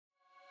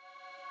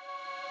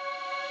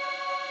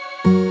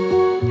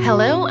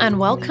Hello and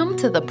welcome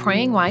to the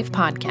Praying Wife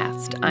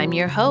Podcast. I'm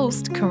your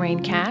host,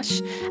 Corinne Cash,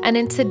 and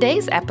in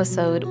today's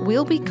episode,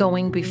 we'll be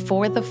going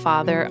before the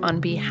Father on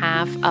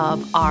behalf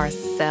of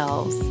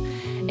ourselves.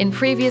 In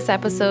previous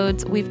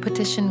episodes, we've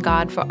petitioned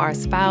God for our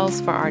spouse,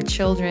 for our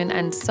children,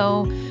 and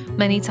so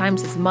many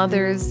times as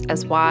mothers,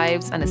 as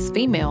wives, and as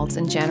females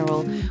in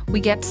general, we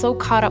get so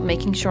caught up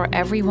making sure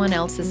everyone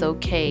else is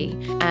okay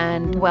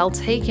and well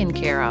taken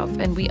care of,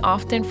 and we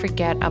often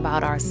forget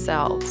about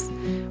ourselves.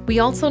 We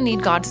also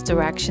need God's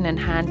direction and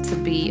hand to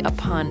be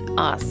upon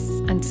us.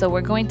 And so we're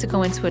going to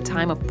go into a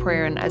time of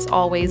prayer. And as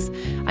always,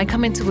 I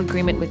come into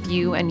agreement with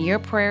you and your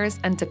prayers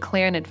and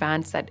declare in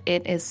advance that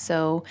it is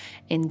so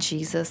in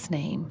Jesus'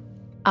 name.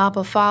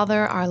 Abba,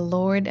 Father, our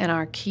Lord and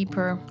our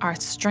keeper, our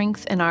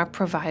strength and our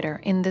provider,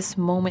 in this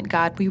moment,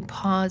 God, we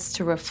pause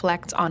to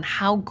reflect on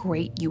how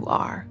great you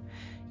are.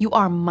 You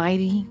are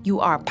mighty, you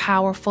are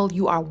powerful,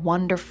 you are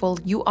wonderful,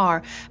 you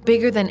are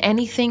bigger than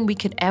anything we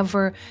could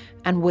ever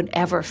and would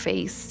ever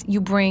face. You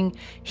bring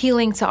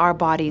healing to our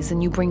bodies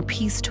and you bring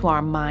peace to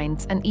our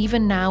minds. And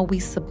even now we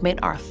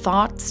submit our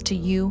thoughts to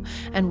you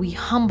and we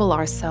humble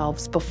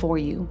ourselves before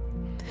you.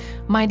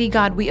 Mighty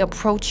God, we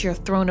approach your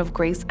throne of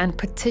grace and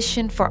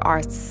petition for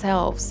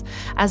ourselves.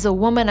 As a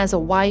woman, as a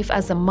wife,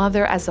 as a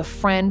mother, as a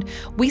friend,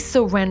 we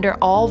surrender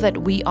all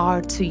that we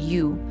are to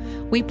you.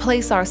 We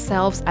place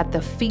ourselves at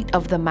the feet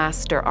of the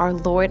Master, our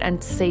Lord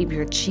and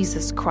Savior,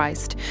 Jesus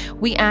Christ.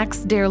 We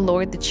ask, dear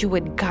Lord, that you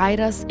would guide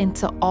us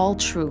into all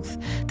truth,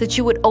 that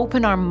you would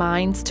open our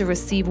minds to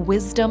receive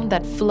wisdom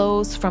that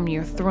flows from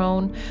your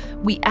throne.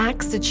 We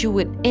ask that you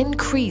would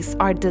increase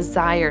our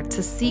desire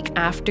to seek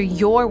after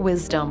your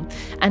wisdom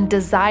and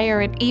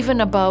desire it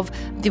even above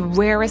the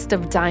rarest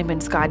of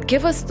diamonds, God.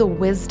 Give us the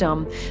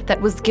wisdom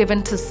that was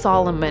given to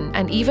Solomon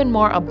and even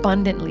more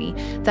abundantly,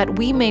 that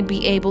we may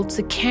be able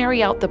to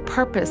carry out the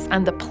purpose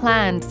and the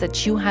plans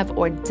that you have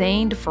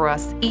ordained for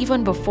us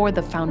even before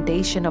the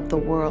foundation of the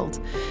world.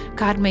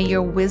 God, may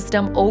your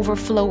wisdom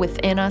overflow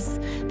within us,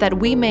 that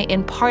we may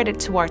impart it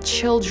to our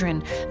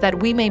children,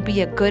 that we may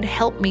be a good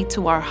helpmeet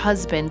to our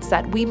husbands,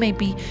 that we may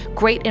be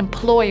great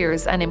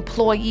employers and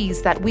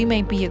employees, that we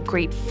may be a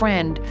great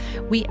friend.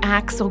 We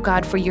ask, oh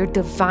God, for your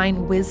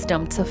divine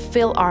wisdom to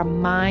fill our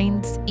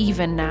minds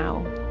even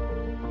now.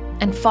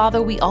 And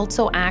Father, we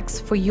also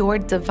ask for your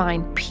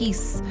divine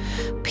peace.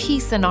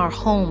 Peace in our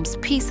homes,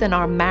 peace in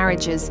our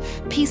marriages,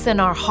 peace in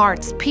our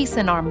hearts, peace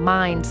in our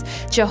minds.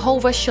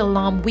 Jehovah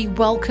Shalom, we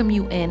welcome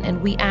you in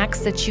and we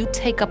ask that you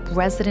take up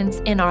residence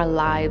in our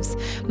lives.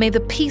 May the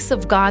peace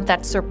of God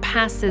that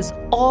surpasses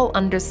all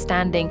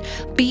understanding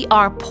be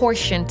our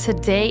portion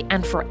today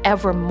and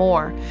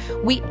forevermore.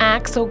 We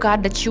ask, oh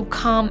God, that you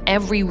calm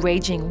every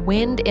raging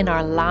wind in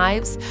our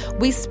lives.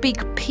 We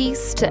speak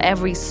peace to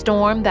every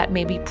storm that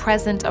may be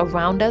present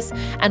around us,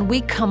 and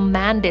we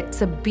command it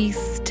to be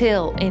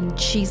still in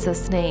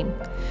Jesus' name.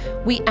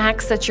 We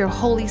ask that your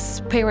Holy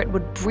Spirit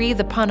would breathe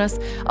upon us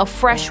a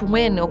fresh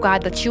wind, oh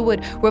God, that you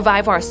would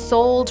revive our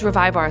souls,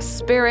 revive our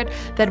spirit,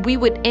 that we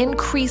would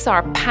increase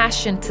our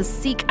passion to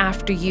seek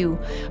after you.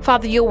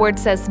 Father, your word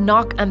says,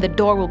 knock and the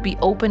door will be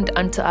opened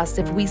unto us.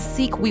 If we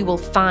seek, we will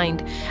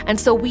find. And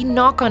so we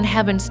knock on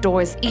heaven's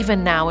doors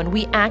even now, and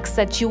we ask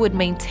that you would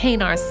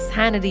maintain our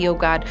sanity, oh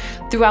God,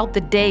 throughout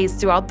the days,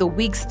 throughout the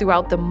weeks,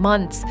 throughout the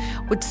months.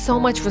 With so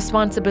much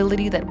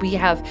responsibility that we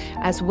have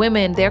as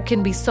women, there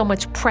can be so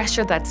much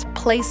pressure that's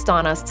placed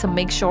on us to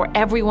make sure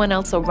everyone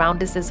else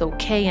around us is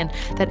okay and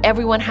that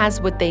everyone has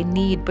what they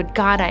need. But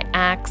God, I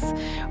ask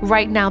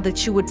right now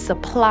that you would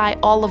supply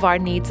all of our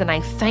needs. And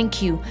I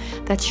thank you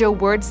that your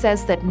word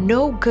says that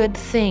no good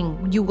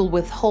thing you will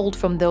withhold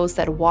from those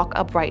that walk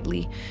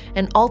uprightly,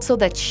 and also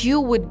that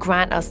you would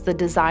grant us the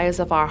desires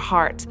of our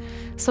heart.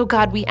 So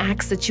God, we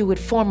ask that you would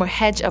form a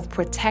hedge of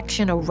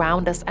protection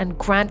around us and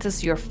grant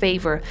us your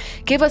favor.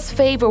 Give us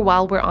favor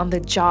while we're on the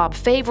job,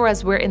 favor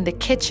as we're in the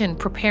kitchen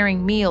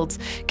preparing meals.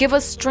 Give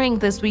us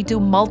strength as we do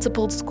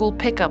multiple school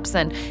pickups,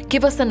 and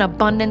give us an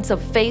abundance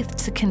of faith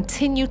to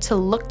continue to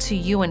look to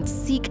you and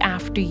seek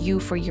after you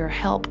for your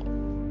help.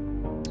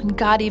 And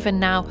God, even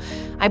now,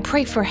 I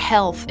pray for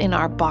health in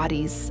our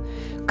bodies.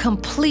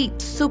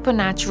 Complete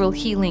supernatural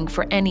healing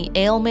for any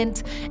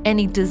ailment,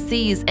 any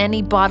disease,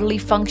 any bodily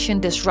function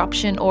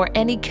disruption, or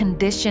any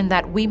condition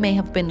that we may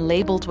have been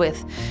labeled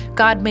with.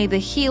 God, may the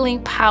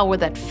healing power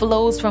that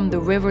flows from the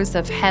rivers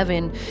of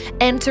heaven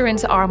enter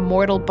into our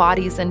mortal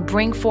bodies and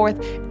bring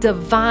forth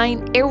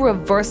divine,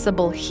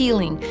 irreversible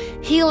healing.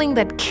 Healing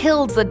that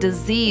kills a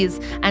disease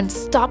and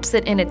stops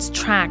it in its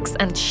tracks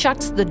and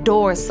shuts the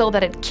door so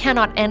that it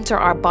cannot enter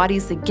our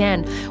bodies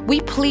again. We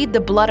plead the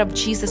blood of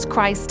Jesus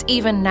Christ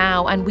even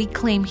now and we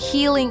claim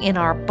healing in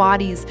our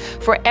bodies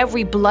for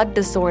every blood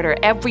disorder,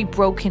 every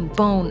broken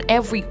bone,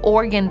 every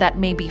organ that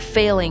may be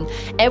failing,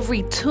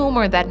 every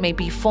tumor that may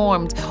be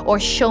formed or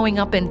showing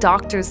up in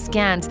doctor's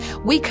scans.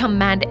 We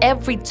command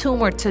every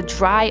tumor to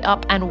dry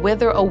up and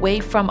wither away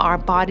from our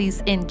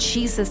bodies in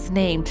Jesus'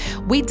 name.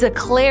 We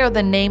declare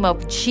the name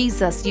of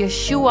Jesus,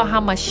 Yeshua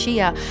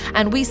HaMashiach,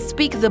 and we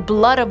speak the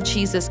blood of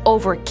Jesus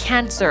over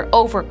cancer,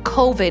 over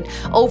COVID,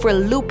 over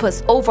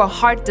lupus, over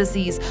heart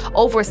disease,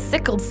 over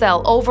sickle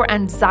cell, over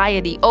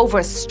anxiety,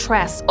 over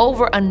stress,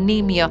 over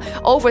anemia,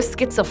 over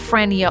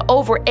schizophrenia,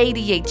 over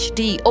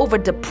ADHD, over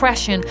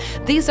depression.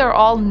 These are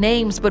all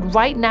names, but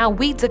right now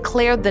we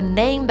declare the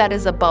name that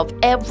is above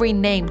every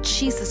name,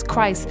 Jesus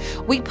Christ.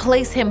 We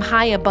place him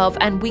high above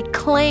and we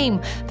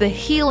claim the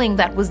healing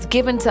that was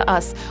given to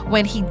us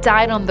when he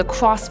died on the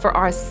cross for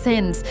our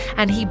sins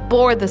and he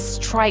bore the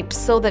stripes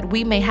so that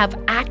we may have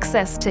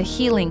access to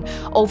healing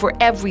over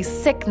every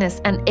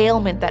sickness and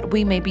ailment that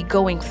we may be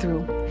going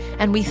through.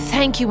 And we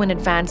thank you in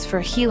advance for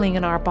healing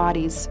in our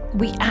bodies.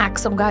 We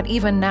ask, oh God,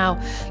 even now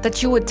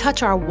that you would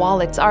touch our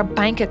wallets, our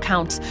bank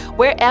accounts,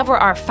 wherever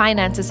our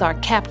finances are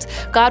kept.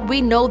 God,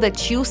 we know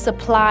that you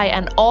supply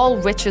and all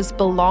riches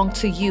belong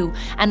to you.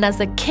 And as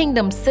a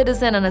kingdom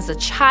citizen and as a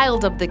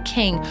child of the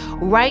King,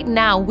 right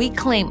now we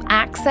claim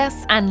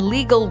access and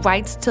legal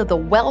rights to the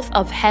wealth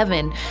of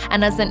heaven.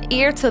 And as an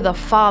heir to the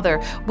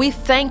Father, we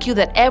thank you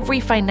that every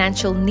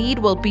financial need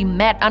will be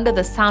met under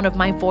the sound of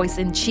my voice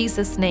in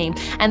Jesus' name,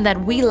 and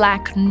that we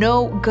lack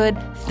no good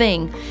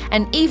thing.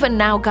 And even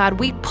now, God,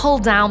 we pull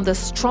down the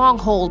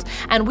stronghold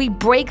and we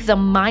break the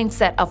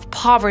mindset of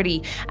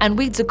poverty, and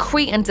we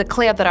decree and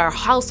declare that our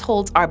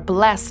households are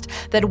blessed,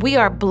 that we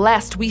are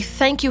blessed. We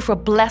thank you for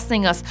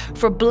blessing us,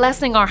 for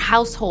blessing our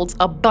households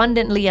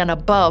abundantly and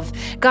above.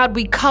 God,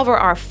 we cover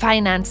our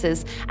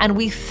finances and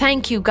we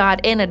thank you,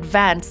 God, in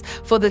advance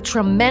for the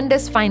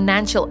tremendous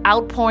financial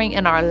outpouring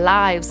in our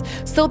lives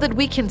so that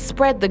we can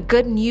spread the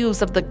good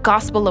news of the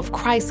gospel of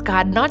Christ,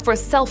 God, not for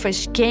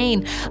selfish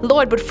gain,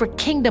 Lord, but for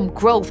kingdom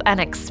growth and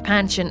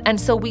expansion. And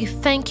so we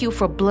thank you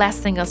for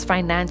blessing us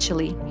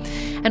financially.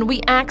 And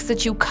we ask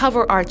that you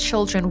cover our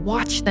children,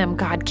 watch them,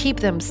 God, keep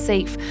them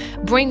safe,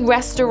 bring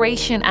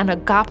restoration and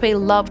agape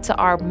love to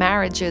our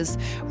marriages,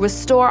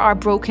 restore our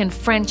broken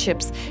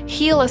friendships,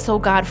 heal us, oh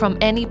God, from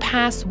any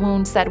past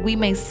wounds that we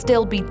may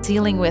still be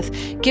dealing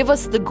with. Give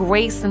us the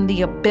grace and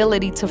the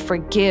ability to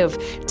forgive,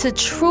 to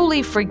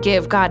truly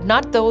forgive, God,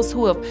 not those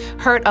who have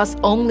hurt us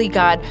only,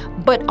 God,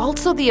 but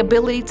also the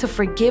ability to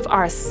forgive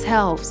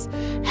ourselves.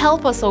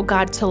 Help us, oh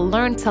God, to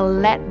learn to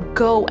let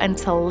go and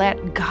to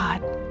let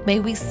God. May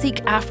we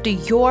seek after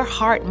your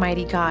heart,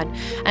 mighty God,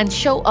 and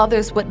show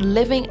others what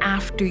living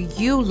after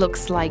you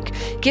looks like.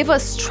 Give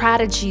us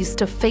strategies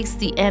to face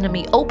the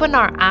enemy. Open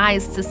our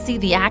eyes to see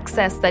the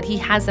access that he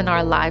has in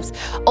our lives.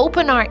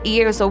 Open our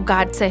ears, oh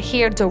God, to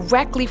hear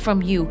directly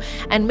from you.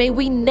 And may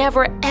we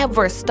never,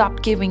 ever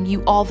stop giving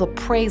you all the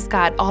praise,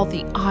 God, all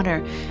the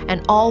honor,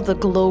 and all the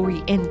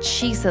glory in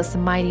Jesus'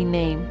 mighty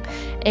name.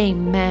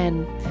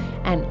 Amen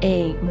and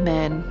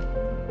amen.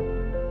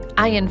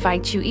 I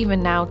invite you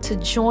even now to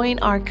join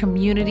our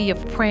community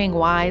of praying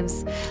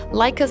wives.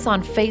 Like us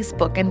on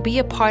Facebook and be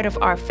a part of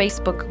our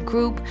Facebook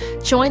group.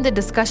 Join the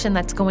discussion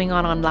that's going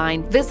on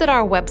online. Visit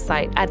our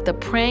website at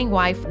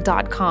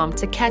theprayingwife.com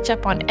to catch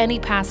up on any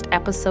past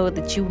episode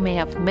that you may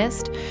have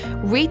missed.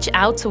 Reach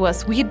out to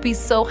us. We'd be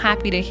so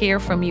happy to hear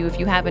from you if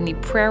you have any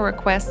prayer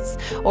requests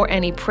or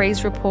any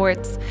praise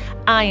reports.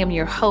 I am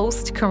your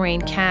host,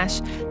 Corinne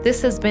Cash.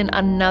 This has been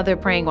another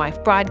Praying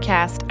Wife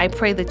broadcast. I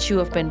pray that you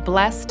have been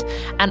blessed,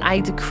 and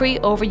I decree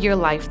over your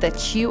life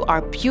that you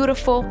are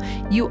beautiful,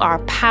 you are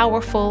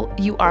powerful,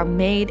 you are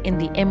made in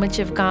the image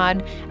of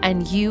God,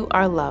 and you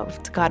are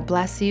loved. God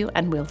bless you,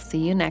 and we'll see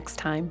you next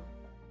time.